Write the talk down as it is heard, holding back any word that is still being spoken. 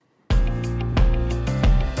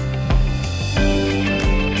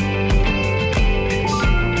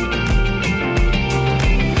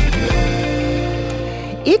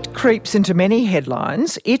creeps into many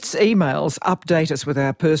headlines. Its emails update us with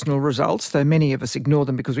our personal results, though many of us ignore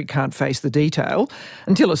them because we can't face the detail,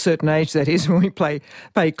 until a certain age, that is, when we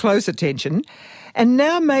pay close attention. And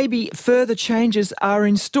now maybe further changes are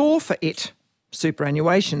in store for it.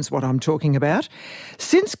 Superannuation's what I'm talking about.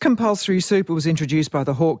 Since compulsory super was introduced by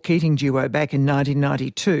the Hawke-Keating duo back in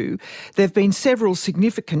 1992, there have been several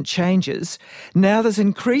significant changes. Now there's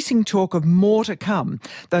increasing talk of more to come,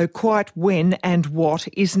 though quite when and what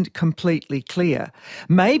isn't completely clear.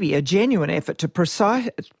 Maybe a genuine effort to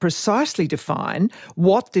precisely define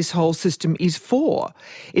what this whole system is for.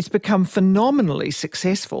 It's become phenomenally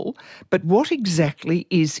successful, but what exactly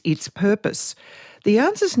is its purpose? The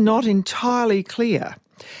answer's not entirely clear,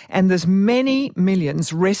 and there's many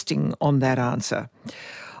millions resting on that answer.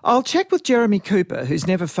 I'll check with Jeremy Cooper, who's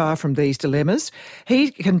never far from these dilemmas. He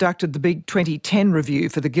conducted the big 2010 review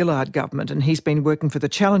for the Gillard government, and he's been working for the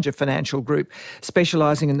Challenger Financial Group,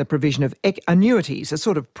 specialising in the provision of annuities, a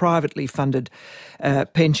sort of privately funded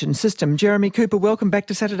pension system. Jeremy Cooper, welcome back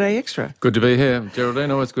to Saturday Extra. Good to be here. Geraldine,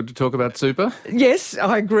 always good to talk about super. Yes,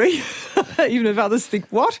 I agree, even if others think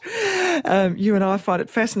what. You and I find it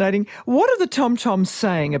fascinating. What are the tom-toms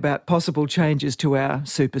saying about possible changes to our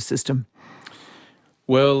super system?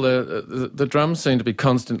 Well, the drums seem to be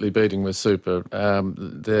constantly beating with super.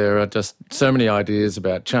 There are just so many ideas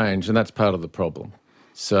about change, and that's part of the problem.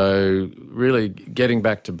 So really getting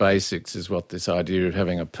back to basics is what this idea of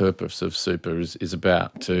having a purpose of super is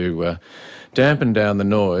about, to dampen down the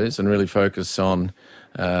noise and really focus on,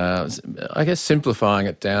 I guess, simplifying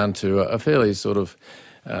it down to a fairly sort of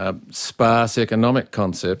sparse economic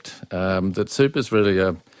concept, that super's really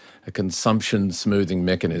a consumption smoothing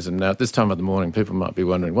mechanism. Now, at this time of the morning, people might be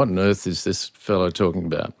wondering, what on earth is this fellow talking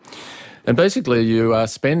about? And basically, you are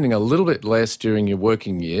spending a little bit less during your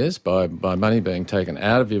working years by money being taken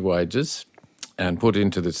out of your wages and put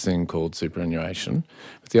into this thing called superannuation,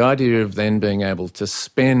 with the idea of then being able to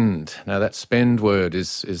spend. Now, that spend word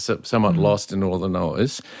is somewhat lost in all the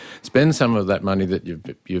noise. Spend some of that money that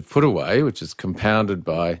you've put away, which is compounded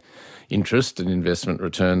by interest and investment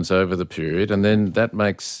returns over the period, and then that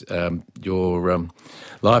makes your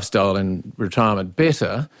lifestyle in retirement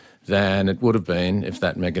better than it would have been if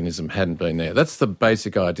that mechanism hadn't been there. That's the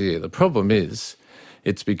basic idea. The problem is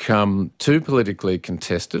it's become too politically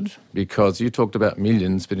contested, because you talked about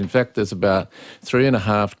millions, but in fact there's about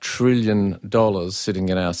 $3.5 trillion sitting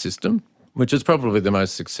in our system, which is probably the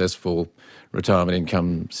most successful retirement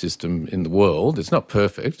income system in the world. It's not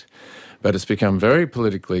perfect, but it's become very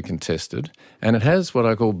politically contested, and it has what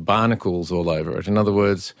I call barnacles all over it. In other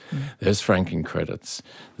words, there's franking credits,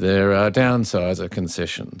 there are downsizer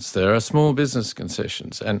concessions, there are small business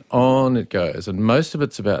concessions, and on it goes. And most of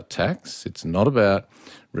it's about tax. It's not about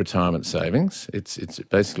retirement savings. It's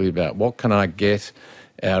basically about what can I get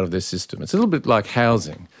out of this system. It's a little bit like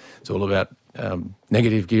housing. It's all about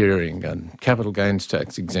negative gearing and capital gains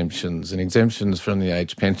tax exemptions and exemptions from the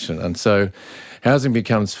age pension. And so housing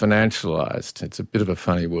becomes financialised. It's a bit of a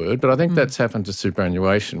funny word, but I think that's happened to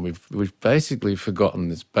superannuation. We've basically forgotten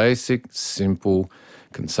this basic, simple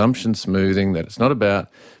consumption smoothing, that it's not about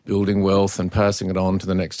building wealth and passing it on to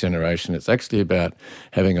the next generation. It's actually about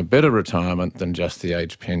having a better retirement than just the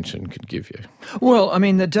age pension could give you. Well, I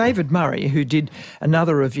mean, the David Murray, who did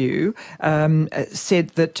another review, said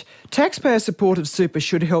that taxpayer support of super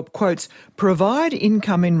should help, quotes, provide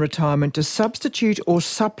income in retirement to substitute or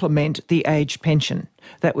supplement the age pension.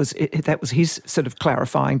 That was his sort of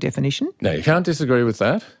clarifying definition. Now, you can't disagree with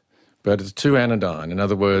that, but it's too anodyne. In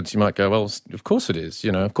other words, you might go, well, of course it is.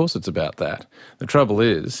 Of course it's about that. The trouble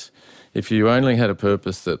is, if you only had a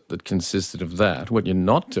purpose that consisted of that, what you're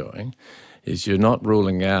not doing is you're not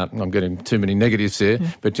ruling out, and I'm getting too many negatives here,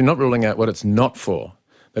 but you're not ruling out what it's not for.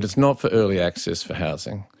 That it's not for early access for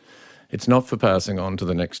housing. It's not for passing on to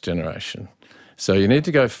the next generation. So you need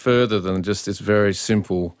to go further than just this very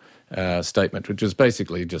simple statement, which is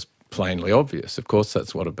basically just plainly obvious. Of course,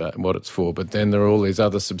 that's what it's for. But then there are all these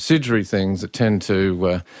other subsidiary things that tend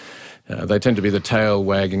to be the tail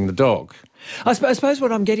wagging the dog. I suppose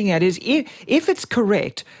what I'm getting at is if it's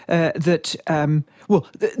correct that,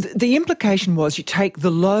 the implication was you take the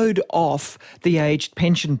load off the aged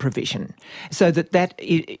pension provision, so that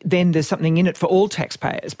then there's something in it for all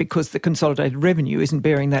taxpayers because the consolidated revenue isn't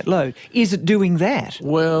bearing that load. Is it doing that?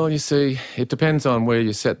 Well, you see, it depends on where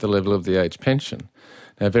you set the level of the aged pension.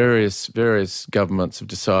 Now, various governments have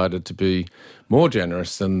decided to be more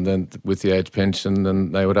generous than with the age pension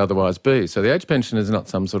than they would otherwise be. So the age pension is not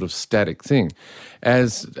some sort of static thing.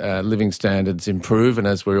 As living standards improve and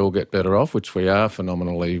as we all get better off, which we are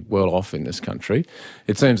phenomenally well off in this country,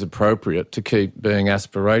 it seems appropriate to keep being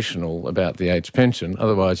aspirational about the age pension.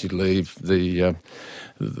 Otherwise, you leave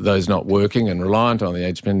those not working and reliant on the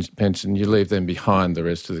age pension, you leave them behind the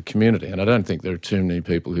rest of the community. And I don't think there are too many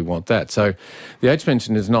people who want that. So the age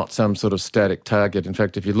pension is not some sort of static target. In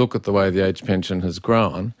fact, if you look at the way the age pension has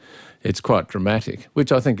grown, it's quite dramatic,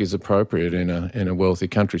 which I think is appropriate in a wealthy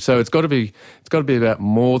country. So it's got to be about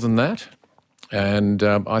more than that. And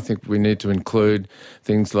I think we need to include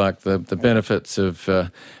things like the benefits of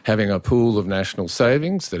having a pool of national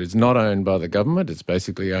savings that is not owned by the government. It's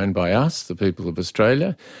basically owned by us, the people of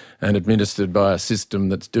Australia, and administered by a system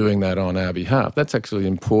that's doing that on our behalf. That's actually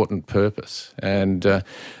an important purpose. And the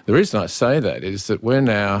reason I say that is that we're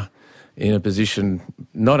now in a position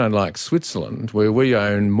not unlike Switzerland where we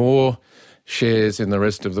own more shares in the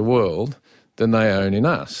rest of the world than they own in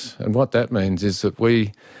us. And what that means is that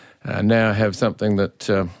we now have something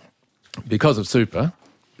that, because of super,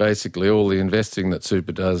 basically all the investing that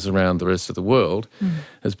super does around the rest of the world,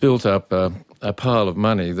 has built up a pile of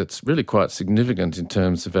money that's really quite significant in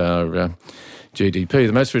terms of our GDP.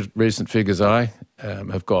 The most recent figures I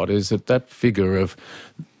have got is that figure of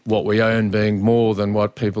what we own being more than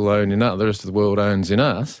what people own in the rest of the world owns in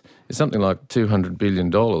us is something like $200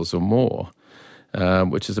 billion or more.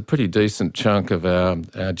 Which is a pretty decent chunk of our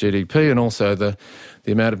GDP, and also the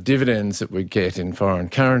amount of dividends that we get in foreign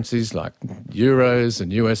currencies like euros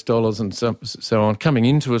and US dollars and so on coming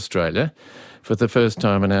into Australia for the first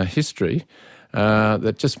time in our history.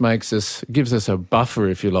 That just gives us a buffer,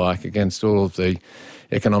 if you like, against all of the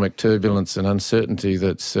economic turbulence and uncertainty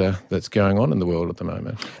that's going on in the world at the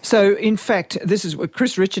moment. So, in fact, this is what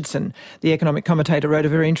Chris Richardson, the economic commentator, wrote a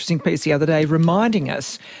very interesting piece the other day reminding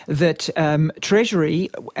us that Treasury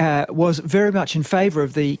was very much in favour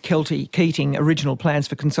of the Kelty-Keating original plans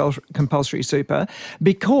for compulsory super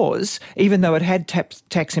because, even though it had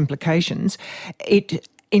tax implications, it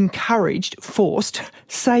forced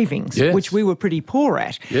savings, yes, which we were pretty poor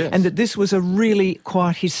at, yes, and that this was a really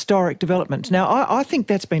quite historic development. Now, I think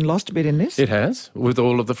that's been lost a bit in this. It has, with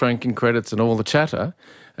all of the franking credits and all the chatter.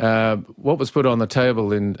 What was put on the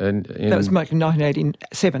table in That was back in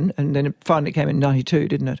 1987, and then it finally came in 92,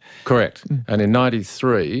 didn't it? Correct. And in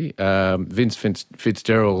 93, Vince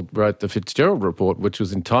Fitzgerald wrote the Fitzgerald Report, which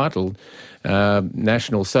was entitled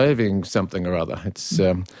National Savings something or other. It's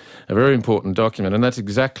a very important document, and that's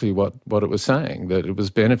exactly what it was saying, that it was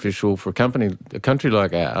beneficial for a country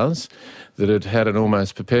like ours that had had an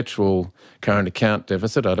almost perpetual current account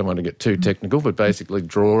deficit. I don't want to get too technical, but basically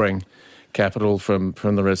drawing capital from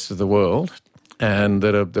the rest of the world, and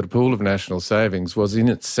that a pool of national savings was in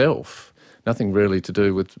itself nothing really to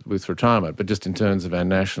do with retirement, but just in terms of our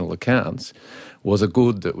national accounts, was a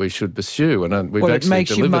good that we should pursue. And we've actually it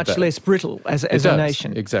makes you much that. less brittle as a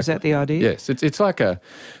nation. Exactly. Is that the idea? Yes. It's like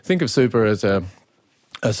think of super as a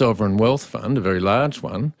sovereign wealth fund, a very large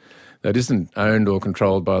one, that isn't owned or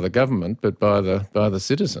controlled by the government, but by the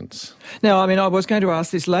citizens. Now, I mean, I was going to ask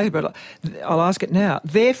this later, but I'll ask it now.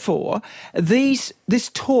 Therefore, this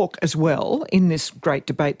talk as well, in this great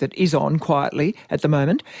debate that is on quietly at the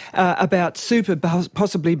moment, about super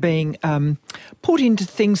possibly being put into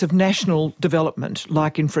things of national development,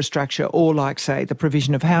 like infrastructure or like, say, the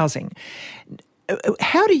provision of housing.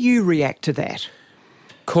 How do you react to that?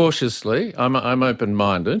 Cautiously. I'm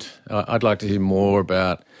open-minded. I'd like to hear more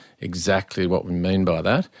about exactly what we mean by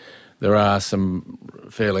that. There are some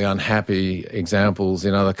fairly unhappy examples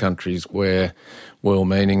in other countries where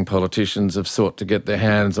well-meaning politicians have sought to get their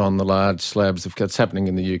hands on the large slabs of what's happening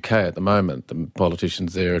in the UK at the moment. The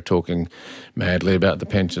politicians there are talking madly about the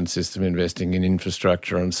pension system, investing in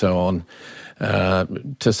infrastructure and so on.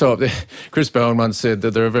 To solve, Chris Bowen once said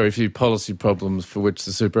that there are very few policy problems for which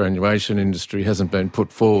the superannuation industry hasn't been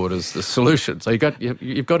put forward as the solution. So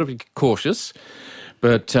you've got to be cautious.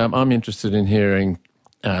 But I'm interested in hearing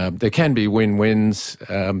there can be win-wins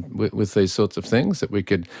with these sorts of things, that we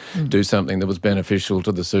could do something that was beneficial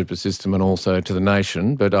to the super system and also to the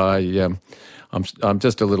nation. But I'm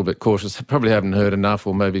just a little bit cautious. I probably haven't heard enough,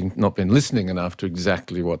 or maybe not been listening enough to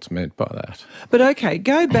exactly what's meant by that. But OK,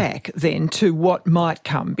 go back then to what might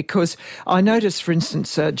come, because I noticed, for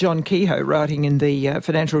instance, John Kehoe writing in the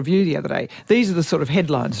Financial Review the other day, these are the sort of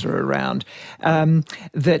headlines that are around,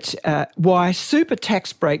 that why super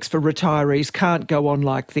tax breaks for retirees can't go on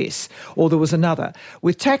like this. Or there was another,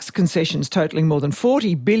 with tax concessions totalling more than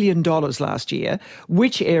 $40 billion last year,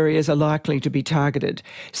 which areas are likely to be targeted?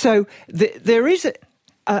 So there is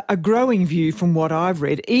a growing view from what I've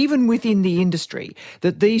read, even within the industry,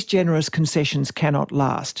 that these generous concessions cannot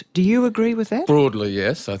last. Do you agree with that? Broadly,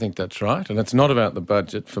 yes, I think that's right. And it's not about the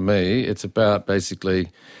budget for me. It's about basically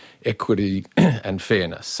equity and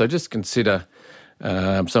fairness. So just consider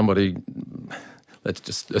somebody, let's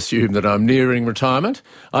just assume that I'm nearing retirement.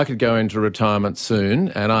 I could go into retirement soon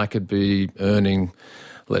and I could be earning,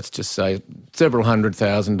 let's just say, several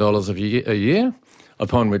 $100,000 a year,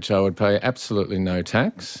 upon which I would pay absolutely no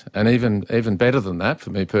tax. And even better than that for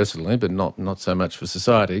me personally, but not so much for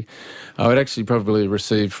society, I would actually probably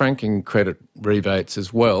receive franking credit rebates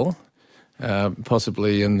as well,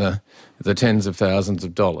 possibly in the tens of thousands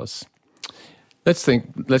of dollars. Let's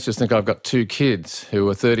just think I've got two kids who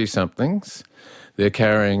are 30-somethings. They're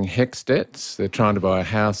carrying HECS debts. They're trying to buy a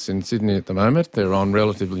house in Sydney at the moment. They're on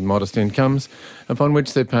relatively modest incomes, upon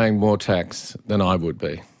which they're paying more tax than I would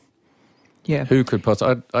be. Yeah. Who could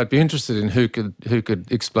possibly? I'd be interested in who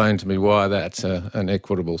could explain to me why that's an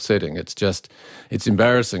equitable setting. It's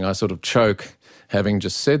embarrassing. I sort of choke having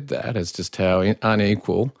just said that. It's just how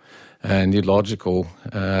unequal and illogical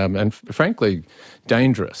and frankly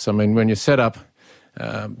dangerous. I mean, when you set up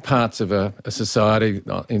parts of a society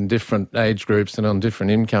in different age groups and on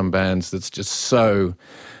different income bands that's just so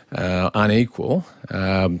unequal,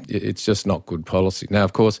 it's just not good policy. Now,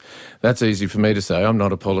 of course, that's easy for me to say. I'm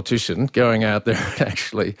not a politician. Going out there and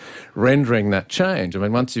actually rendering that change. I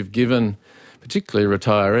mean, once you've given, particularly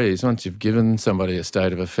retirees, once you've given somebody a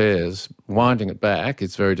state of affairs, winding it back,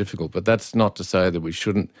 it's very difficult. But that's not to say that we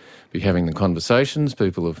shouldn't be having the conversations.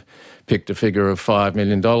 People have picked a figure of $5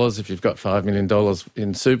 million. If you've got $5 million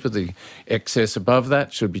in super, the excess above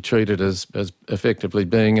that should be treated as effectively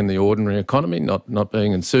being in the ordinary economy, not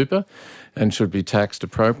being in super, and should be taxed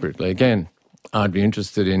appropriately. Again, I'd be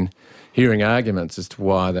interested in hearing arguments as to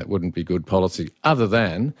why that wouldn't be good policy, other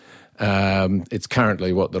than it's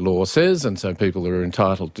currently what the law says, and so people are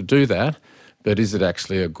entitled to do that. But is it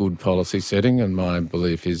actually a good policy setting? And my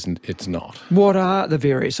belief is it's not. What are the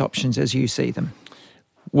various options as you see them?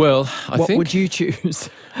 Well, what would you choose?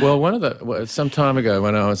 Well, some time ago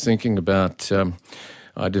when I was thinking about,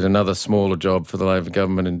 I did another smaller job for the Labor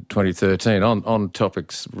government in 2013 on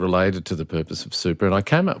topics related to the purpose of super, and I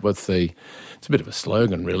came up with it's a bit of a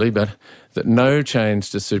slogan really, but that no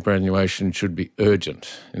change to superannuation should be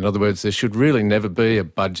urgent. In other words, there should really never be a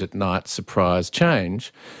budget night surprise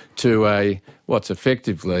change to what's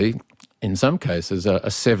effectively, in some cases, a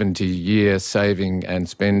 70-year saving and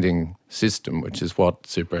spending system, which is what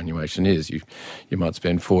superannuation is. You might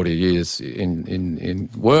spend 40 years in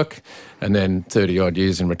work and then 30-odd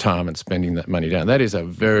years in retirement spending that money down. That is a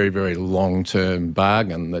very, very long-term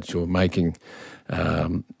bargain that you're making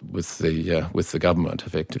with the government,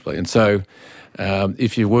 effectively. And so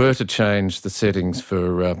if you were to change the settings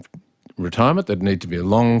for retirement, there'd need to be a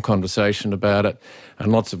long conversation about it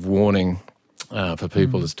and lots of warning for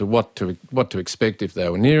people as to what to expect if they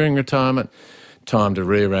were nearing retirement, time to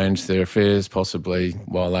rearrange their affairs possibly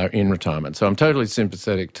while they're in retirement. So I'm totally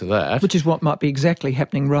sympathetic to that. Which is what might be exactly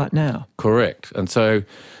happening right now. Correct. And so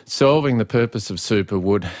solving the purpose of super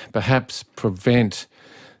would perhaps prevent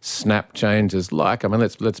snap changes like, I mean,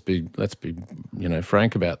 let's be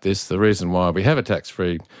frank about this. The reason why we have a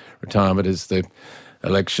tax-free retirement is the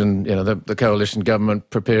election, the coalition government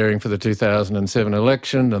preparing for the 2007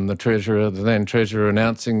 election, and the then Treasurer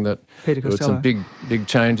announcing that there were some big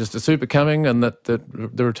changes to super coming, and that the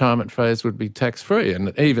retirement phase would be tax-free.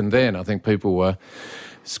 And even then, I think people were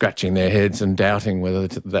scratching their heads and doubting whether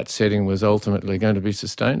that setting was ultimately going to be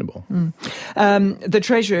sustainable.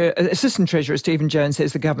 The Assistant Treasurer, Stephen Jones,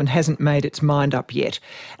 says the government hasn't made its mind up yet.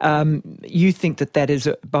 You think that is,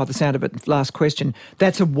 by the sound of it, last question,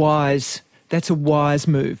 that's a wise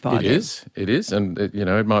move by them. It is. And,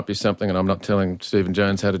 it might be something, and I'm not telling Stephen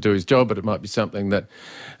Jones how to do his job, but it might be something that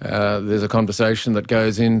there's a conversation that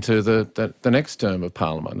goes into the next term of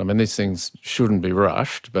Parliament. I mean, these things shouldn't be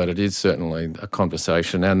rushed, but it is certainly a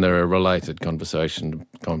conversation, and there are related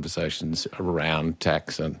conversations around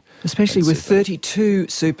tax and especially with 32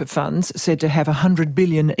 super funds said to have $100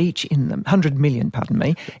 billion each in them. 100 million,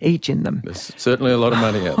 each in them. There's certainly a lot of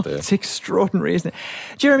money out there. It's extraordinary, isn't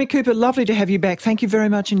it? Jeremy Cooper, lovely to have you back. Thank you very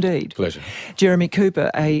much indeed. Pleasure. Jeremy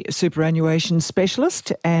Cooper, a superannuation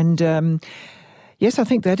specialist, and yes, I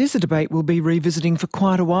think that is a debate we'll be revisiting for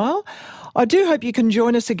quite a while. I do hope you can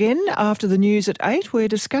join us again after the news at 8. We're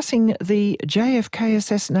discussing the JFK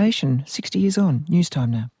assassination, 60 years on. News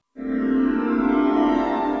time now.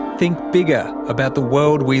 Think bigger about the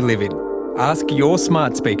world we live in. Ask your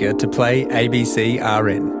smart speaker to play ABC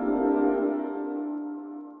RN.